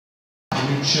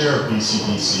the new chair of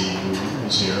BCDC, who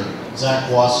is here,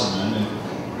 Zach Wasserman. And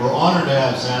we're honored to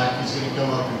have Zach. He's going to come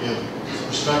up and give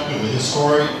perspective of the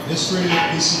history of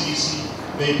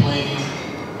BCDC, Bay planning,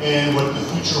 and what the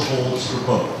future holds for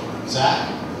both.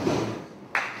 Zach?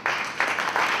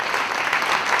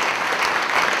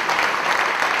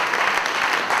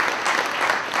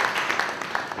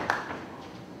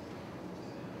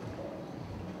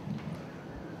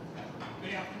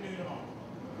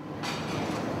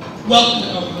 Welcome to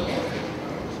Oakland,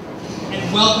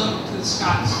 and welcome to the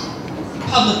Scott's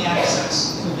Public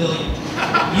Access Pavilion.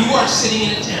 You are sitting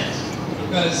in a tent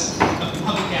because of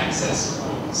public access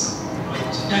rules. Whether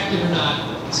it's effective or not,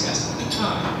 we'll discuss it at the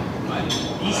time, but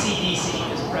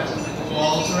BCDC is present in the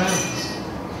walls around us.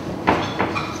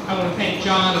 I want to thank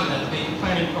John and the Bay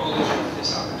Planning Coalition for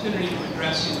this opportunity to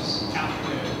address you this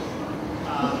afternoon.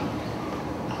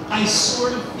 I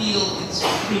sort of feel it's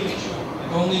premature.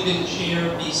 I've only been chair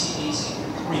of BCDC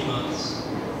for 3 months.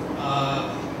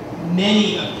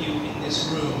 Many of you in this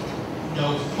room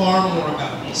know far more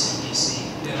about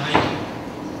BCDC than I do.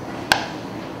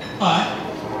 But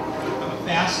I'm a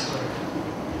fast learner,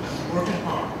 I'm working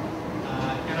hard,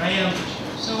 and I am the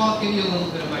chair. So I'll give you a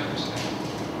little bit of my perspective.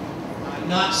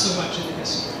 Not so much in the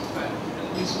history, but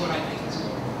at least what I think is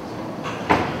going on.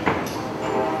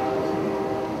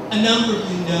 A number of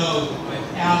you know that my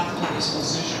path to this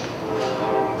position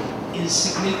is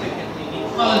significantly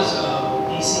because of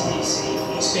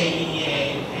BCDC, East Bay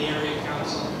EDA, Bay Area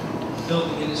Council,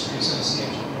 Building Industry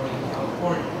Association of Northern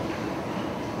California.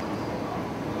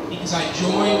 Because I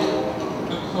joined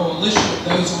a coalition of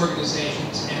those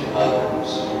organizations and others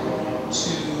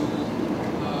to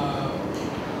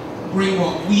bring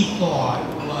what we thought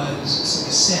was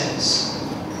some sense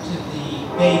to the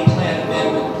Bay Plan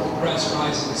Amendment to address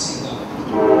rising sea level.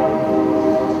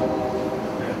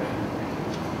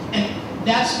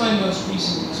 That's my most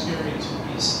recent experience with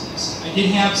BCDC. I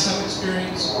did have some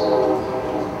experience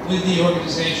with the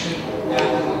organization back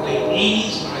in the late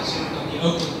 80s when I served on the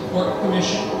Oakland Port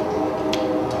Commission.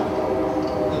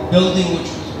 The building which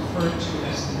was referred to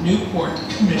as the Newport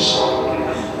Commission,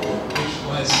 which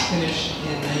was finished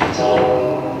in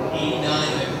 1989,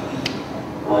 I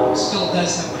believe, still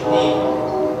does have my name on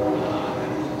it,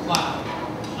 that plaque.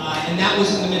 And that was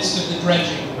in the midst of the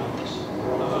dredging,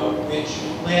 which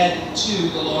led to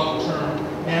the long-term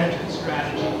management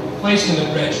strategy for the placement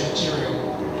of dredged material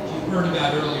that you heard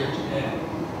about earlier today.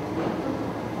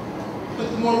 But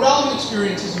the more relevant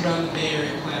experience is around the Bay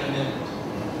Area Plan Amendment.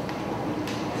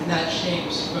 And that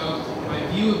shapes both my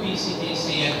view of BCDC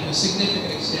and to a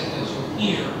significant extent, as you'll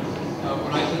hear,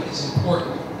 what I think is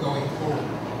important going forward.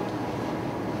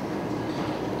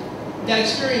 That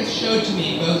experience showed to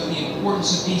me both the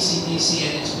importance of BCDC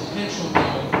and its potential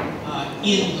role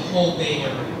in the whole Bay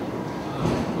Area,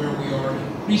 where we are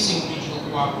increasing regional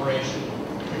cooperation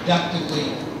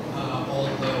productively,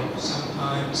 although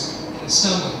sometimes in a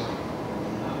stumbling way,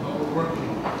 but we're working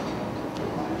on it.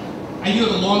 I do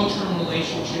have a long-term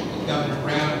relationship with Governor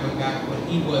Brown, going back when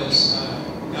he was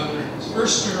governor in his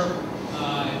first term,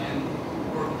 and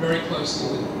worked very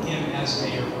closely with him as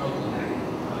mayor of Oakland.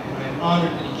 And I'm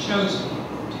honored that he chose me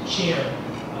to chair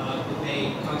the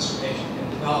Bay Conservation and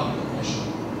Development Commission.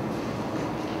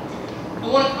 I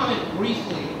want to comment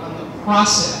briefly on the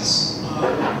process of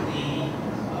the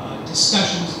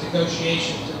discussions and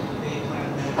negotiations of the Bay Plan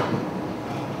Amendment,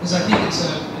 because I think it's a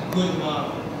good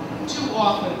model. Too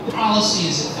often, policy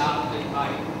is adopted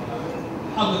by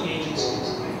public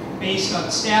agencies based on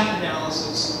staff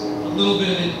analysis, a little bit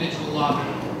of individual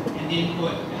lobbying, and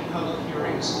input and public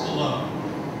hearings alone.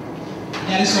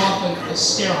 That is often a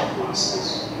sterile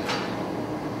process.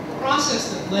 The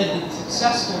process that led to the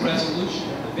successful resolution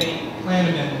of the Bay Plan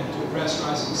Amendment to address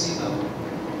rising sea level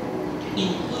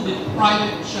included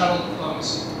private shuttle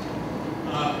diplomacy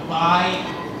by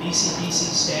BCDC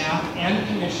staff and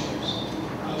commissioners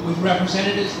with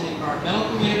representatives of the environmental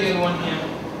community on one hand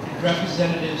and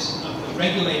representatives of the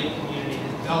regulated community, the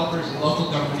developers and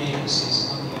local government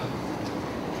agencies on the other.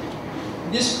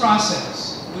 This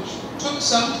process, which took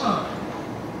some time,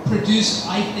 produced,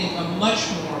 I think, a much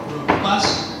more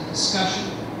robust discussion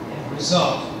and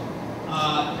result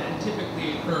than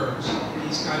typically occurs in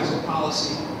these kinds of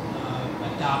policy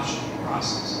adoption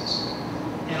processes.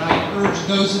 And I urge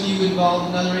those of you involved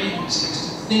in other agencies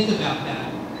to think about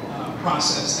that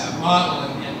process, that model,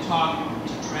 and talk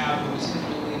to Trav, who is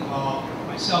intimately involved,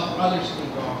 myself, or others who are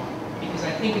involved, because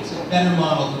I think it's a better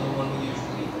model than the one we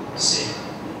usually see.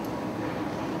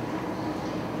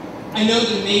 I know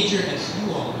that a major, as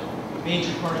you all know, a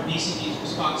major part of BCD's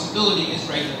responsibility is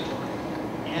regulatory.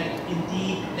 And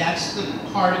indeed, that's the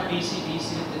part of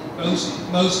BCDC that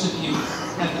most of you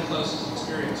have the closest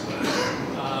experience with,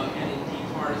 and indeed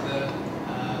part of the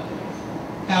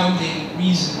founding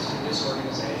reasons for this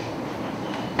organization.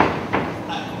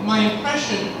 My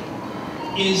impression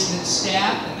is that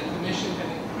staff and the Commission have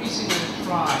increasingly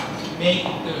tried to make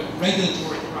the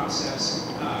regulatory process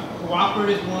a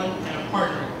cooperative one and a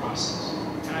partnering process,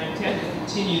 and I intend to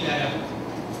continue that effort.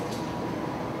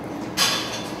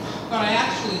 But I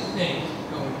actually think,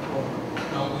 going forward,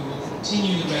 we will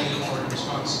continue the regulatory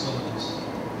responsibilities.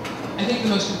 I think the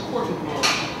most important role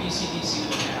that BCDC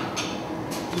will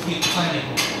have will be planning.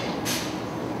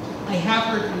 I have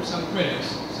heard from some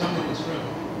critics, some in this room,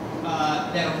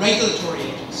 that a regulatory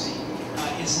agency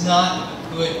is not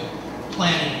a good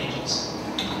planning agency.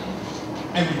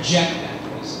 I reject that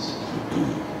criticism.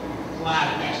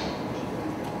 Flat.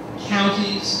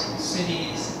 Counties,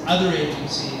 cities, other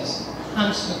agencies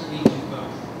constantly do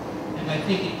both. And I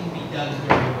think it can be done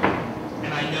very well.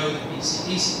 And I know that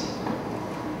BCDC.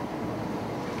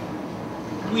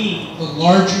 We, the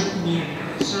larger community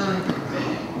concerned with the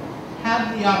Bay,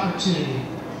 have the opportunity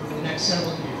over the next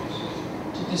several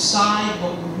years to decide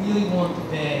what we really want the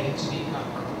Bay to become.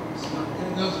 It's not going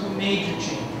to go through major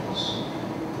changes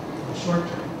in the short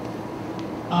term.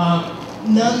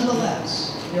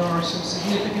 Nonetheless, there are some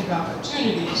significant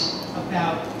opportunities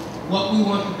about what we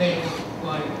want the Bay to look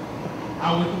like,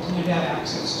 how we continue to have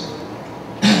access to it,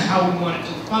 how we want it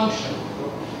to function,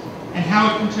 and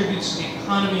how it contributes to the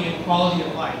economy and quality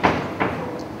of life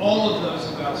for all of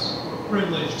those of us who are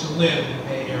privileged to live in the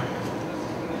Bay Area.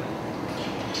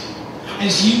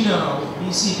 As you know,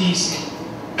 BCDC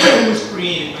was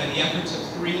created by the efforts of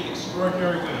three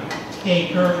extraordinary women,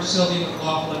 Kay Kerr, Sylvia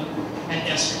McLaughlin, and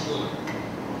Esther Gould,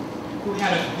 who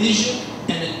had a vision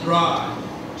and a drive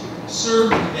to conserve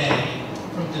the Bay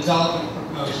from development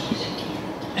proposals,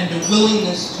 and a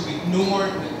willingness to ignore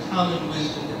the common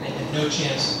wisdom that they had no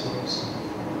chance of doing so.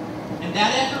 And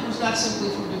that effort was not simply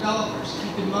for developers.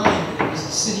 Keep in mind that it was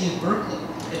the city of Berkeley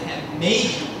that had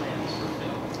major plans for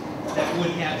film that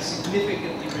would have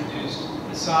significantly reduced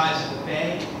the size of the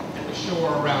bay and the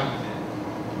shore around the bay.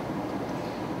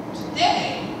 Today,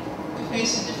 we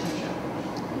face a different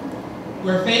challenge.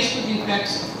 We're faced with the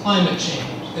effects of climate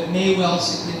change that may well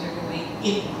significantly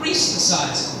increase the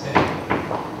size of the bay,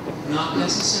 not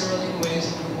necessarily in ways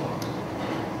that we want.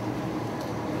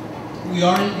 We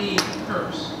are indeed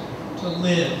cursed to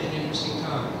live in interesting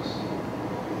times.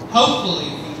 Hopefully,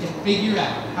 we can figure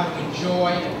out how to enjoy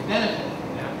and benefit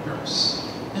from that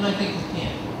curse, and I think we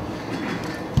can.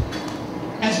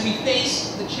 As we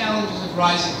face the challenges of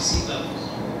rising sea levels,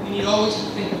 we need always to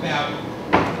think about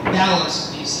the balance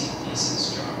of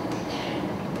BCDC's job.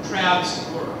 Travis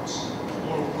words,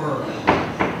 or word.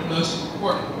 The most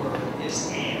important word is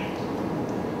and.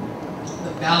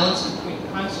 The balance between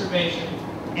conservation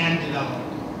and development.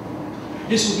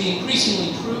 This will be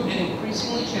increasingly true and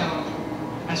increasingly challenging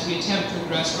as we attempt to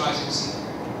address rising sea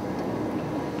level.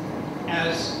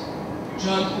 As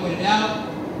John pointed out,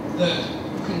 the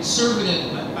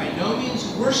conservative but by no means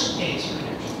worst case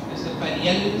prediction is that by the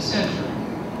end of the century,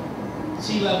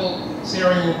 sea level, this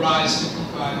area will rise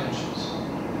 55 inches.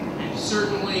 And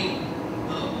certainly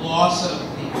the loss of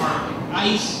the Arctic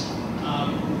ice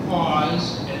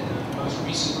caused, and the most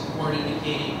recent report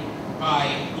indicating by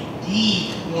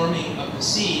indeed warming of the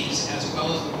seas as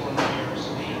well as the warming air,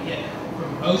 so being hit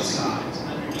from both sides,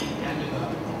 underneath and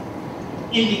above,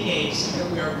 indicates that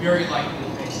we are very likely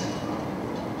to face that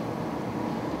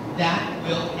problem. That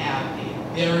will have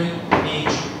a very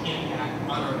major impact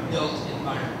on our built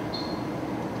environment.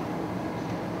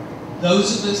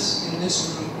 Those of us in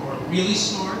this room who are really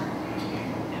smart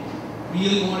and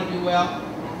really want to do well,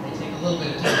 they take a little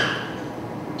bit of time.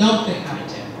 Don't think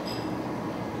high-tech.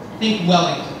 Think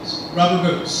Wellingtons, rubber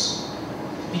boots,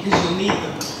 because you'll need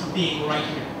them for being right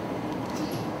here.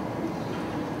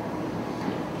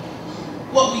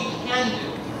 What we can do,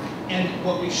 and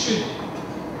what we should do,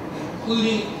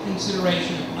 including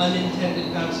consideration of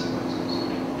unintended consequences,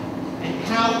 and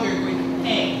how we're going to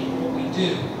pay for what we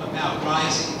do about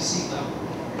rising sea level,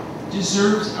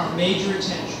 deserves our major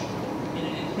attention in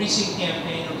an increasing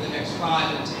campaign over the next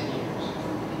 5 and 10 years.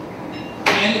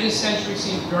 The end of this century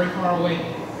seems very far away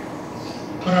now.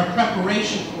 But our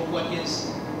preparation for what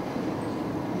is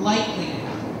likely to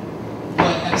happen,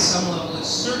 what at some level is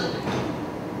certain to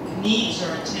happen, needs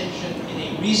our attention in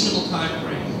a reasonable time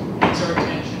frame, needs our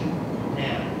attention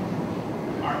now.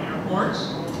 Our airports,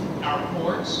 our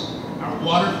ports, our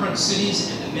waterfront cities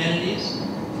and amenities,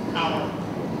 our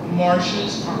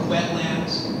marshes, our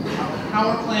wetlands, our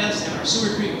power plants, and our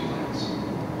sewer treatment plants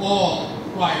all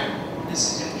require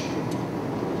this attention.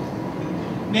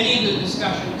 Many of the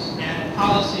discussions and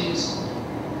policies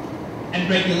and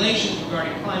regulations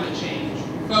regarding climate change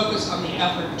focus on the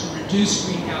effort to reduce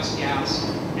greenhouse gas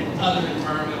and other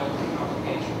environmental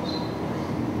complications.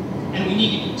 And we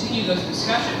need to continue those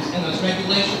discussions and those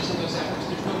regulations and those efforts.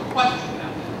 There's no question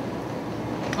about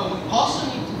that. But we also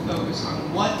need to focus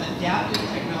on what adaptive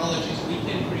technologies we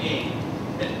can create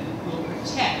that will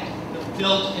protect the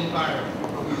built environment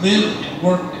where we live and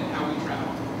work and how we travel.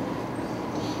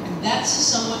 And that's a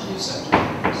somewhat new subject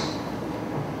for us.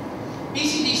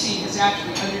 BCDC has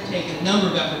actually undertaken a number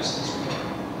of efforts in this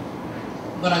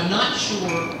regard, but I'm not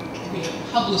sure we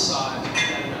have publicized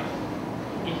that enough.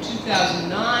 In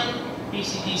 2009,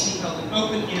 BCDC held an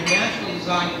open international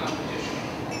design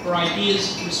competition for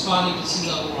ideas responding to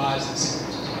sea level rise in San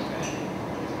Francisco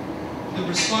Bay. The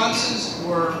responses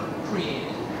were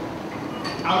created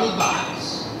out of the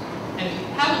box, and if you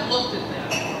haven't looked at them,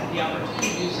 the opportunity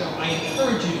to do so, I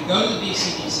encourage you to go to the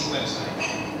BCDC website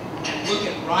and look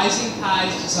at Rising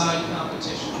Tides Design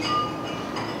Competition.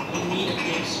 You need a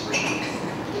big screen.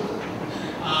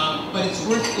 But it's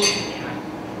worth looking at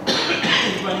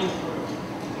and running through.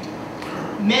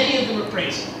 Many of them are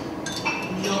crazy.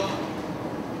 No.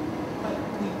 But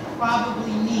we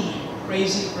probably need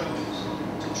crazy approaches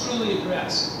to truly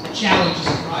address the challenges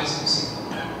of rising sea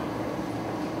level.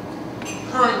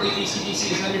 Currently,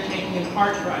 BCDC is undertaking an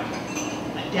art project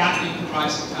adapting to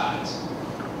rising tides.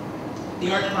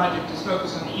 The art project is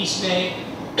focused on the East Bay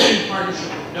in partnership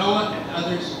with NOAA and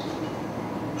others.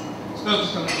 It's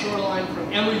focused on the shoreline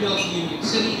from Emeryville to Union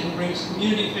City and brings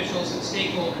community officials and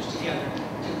stakeholders together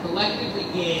to collectively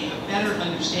gain a better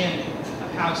understanding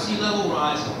of how sea level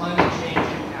rise and climate change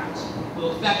impacts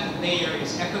will affect the Bay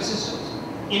Area's ecosystems,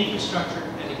 infrastructure,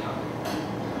 and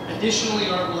economy. Additionally,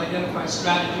 art will identify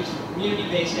strategies for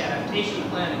community-based adaptation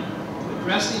planning to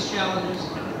address these challenges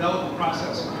and develop a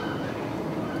process for implementing them.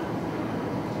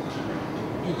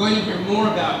 You're going to hear more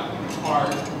about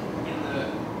art in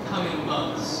the coming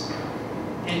months.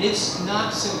 And it's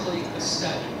not simply a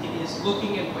study. It is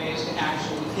looking at ways to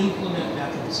actually implement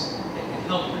methods that can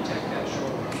help protect that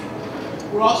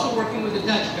shoreline. We're also working with the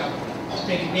Dutch government to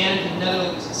take advantage of the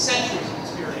Netherlands' centuries of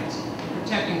experience in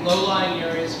protecting low-lying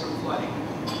areas from flooding.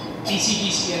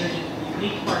 BCDC entered into a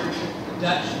unique partnership with the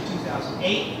Dutch in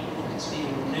 2008. It's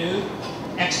being renewed.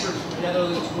 Experts from the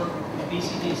Netherlands work with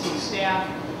BCDC staff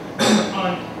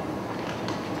on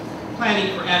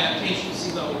planning for adaptation to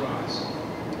sea level rise.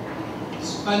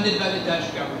 It's funded by the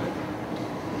Dutch government.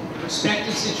 The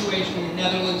respective situation in the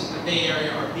Netherlands and the Bay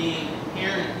Area are being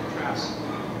compared and contrasted.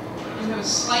 We have a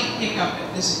slight hiccup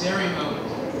at this very moment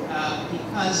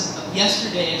because of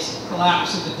yesterday's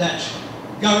collapse of the Dutch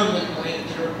government-related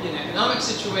European economic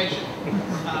situation.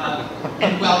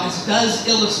 And while this does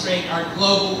illustrate our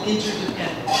global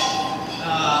interdependence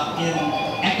in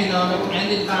economic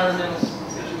and environmental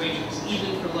situations,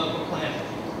 even for local planning,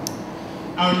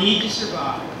 our need to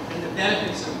survive and the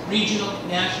benefits of regional,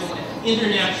 national, and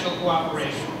international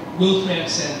cooperation will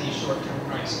transcend these short-term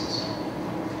crises.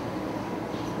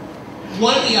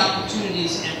 One of the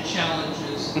opportunities and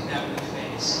challenges that we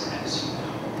face, as you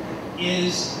know,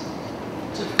 is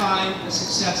to find the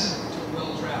successor to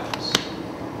Will Travels.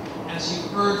 As you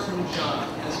heard from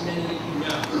John, as many of you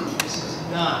know, this is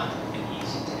not an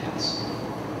easy task.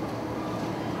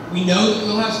 We know that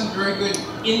we'll have some very good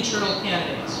internal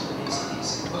candidates for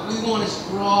BCDC, but we want as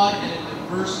broad and a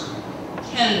diverse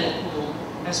candidate pool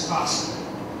as possible.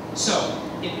 So,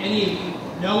 if any of you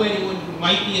know anyone who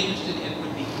might be interested and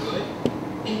would be good,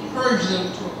 encourage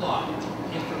them to apply.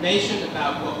 Information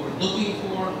about what we're looking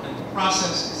for and the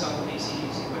process is on the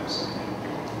BCDC website.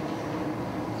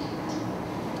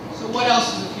 So what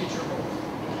else does the future hold?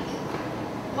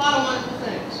 A lot of wonderful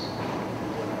things.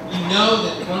 You know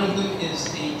that one of them is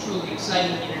the truly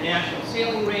exciting international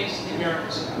sailing race, the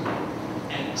America's Cup.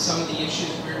 And some of the issues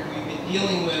we've been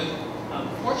dealing with,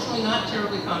 fortunately not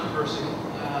terribly controversial,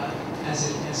 as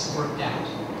it has worked out,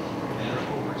 for better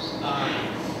or worse,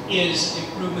 is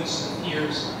improvements to the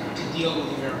piers to deal with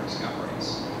the America's Cup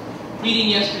race. Reading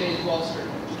yesterday's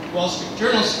Wall Street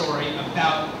Journal story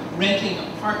about renting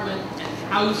apartment and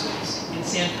houses in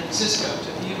San Francisco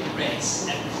to view the race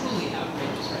at truly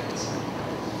outrageous rates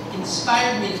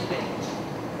inspired me to think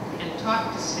and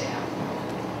talk to staff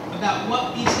about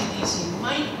what BCDC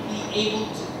might be able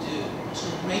to do to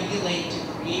regulate, to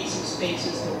create some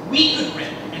spaces that we could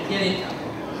rent and get income.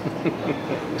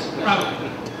 Probably.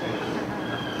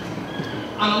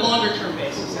 On a longer-term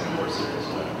basis and a more serious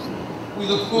way. We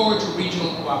look forward to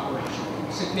regional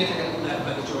cooperation, significantly led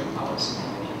by the Joint Policy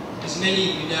Committee. As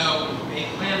many of you know, in the Bay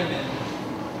Plan Amendment,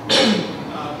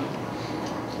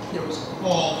 there was a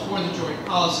call for the Joint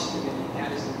Policy Committee,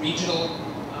 that is the regional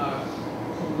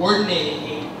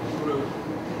coordinating group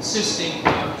consisting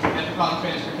of Metropolitan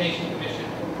Transportation Commission,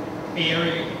 Bay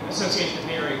Area Association of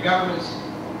Bay Area Governments,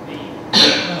 the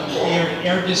Bay Area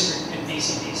Air District, and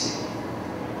DCDC,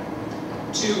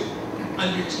 to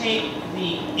undertake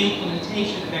the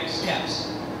implementation of next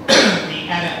steps, the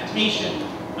adaptation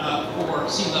for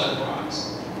sea level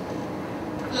rise.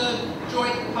 The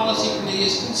Joint Policy Committee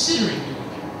is considering doing it,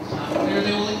 where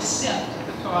they will accept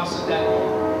the cost of that.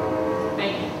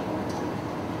 Thank you.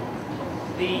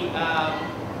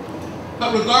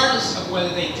 But regardless of whether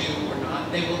they do or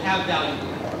not, they will have value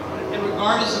on it. And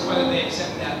regardless of whether they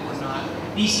accept that or not,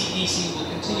 DCDC will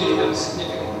continue to have a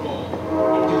significant role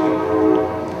in doing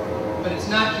it. But it's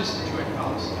not just the Joint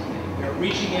Policy Committee. We are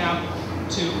reaching out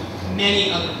to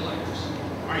many other players.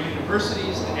 Our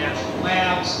universities, the national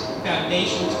labs,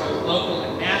 foundations, both local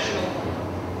and national,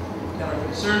 that are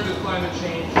concerned with climate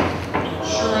change,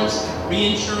 insurance and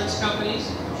reinsurance companies,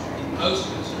 which should be most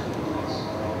concerned with this,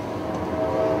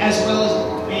 as well as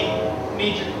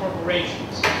major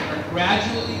corporations that are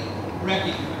gradually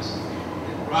recognizing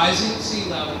that rising sea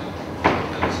level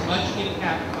has as much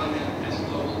impact on them as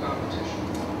global competition.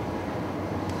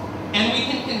 And we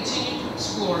can continue to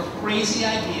explore crazy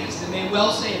ideas that may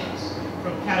well save us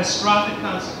from catastrophic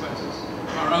consequences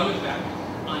of our own effect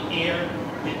on air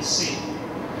and sea.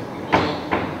 We all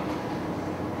know.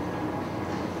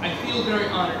 I feel very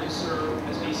honored to serve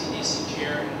as BCDC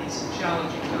chair in these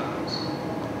challenging times.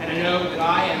 And I know that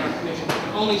I and our commission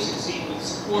can only succeed with the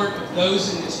support of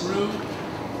those in this room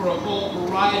for a whole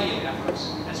variety of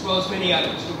efforts, as well as many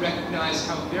others who recognize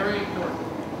how very important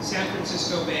the San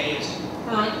Francisco Bay is to the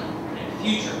current and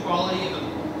future quality of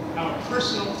our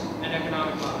personal and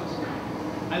economic lives.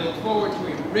 I look forward to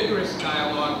a rigorous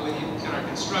dialogue with you and our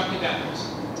constructive efforts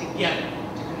together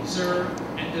to conserve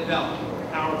and develop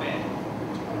our bay.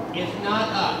 If not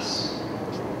us,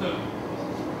 who?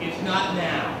 If not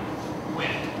now,